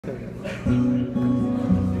Tell me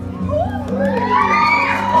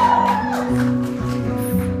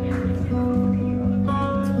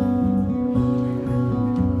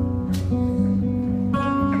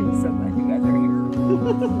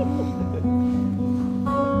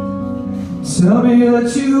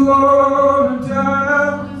that you wanna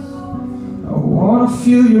dance. I wanna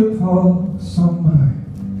feel your pulse on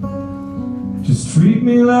mine. Just treat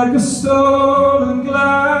me like a stolen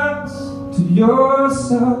glance to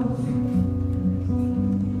yourself.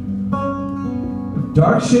 A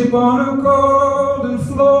dark shape on a golden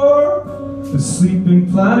floor, a sleeping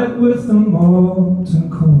planet with a molten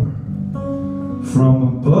core. From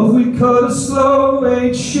above we cut a slow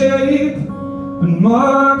H shape and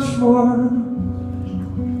much more.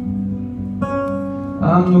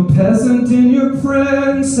 I'm a peasant in your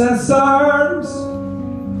princess arms,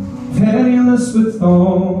 penniless with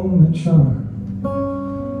only charm,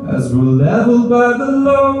 as we're leveled by the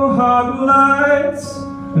low hot lights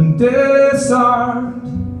and disarmed.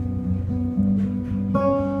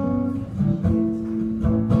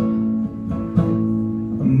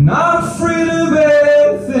 I'm not afraid of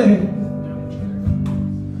anything,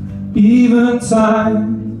 even time.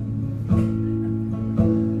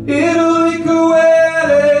 It'll leak away at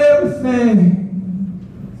everything,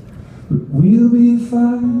 but we'll be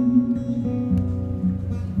fine.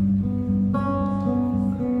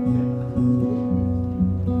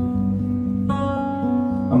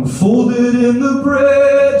 I'm folded in the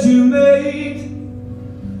bread you made.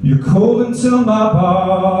 You're cold until my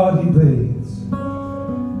body bathes.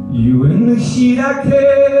 You in the heat I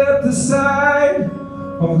kept aside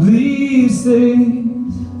all these days.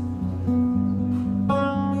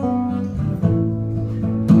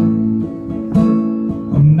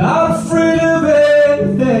 I'm not afraid of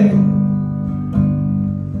anything,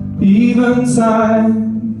 even time.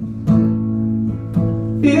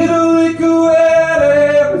 It'll leak away at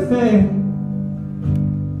everything,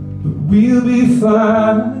 but we'll be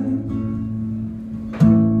fine.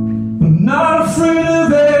 I'm not afraid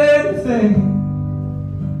of anything,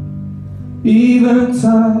 even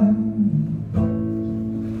time.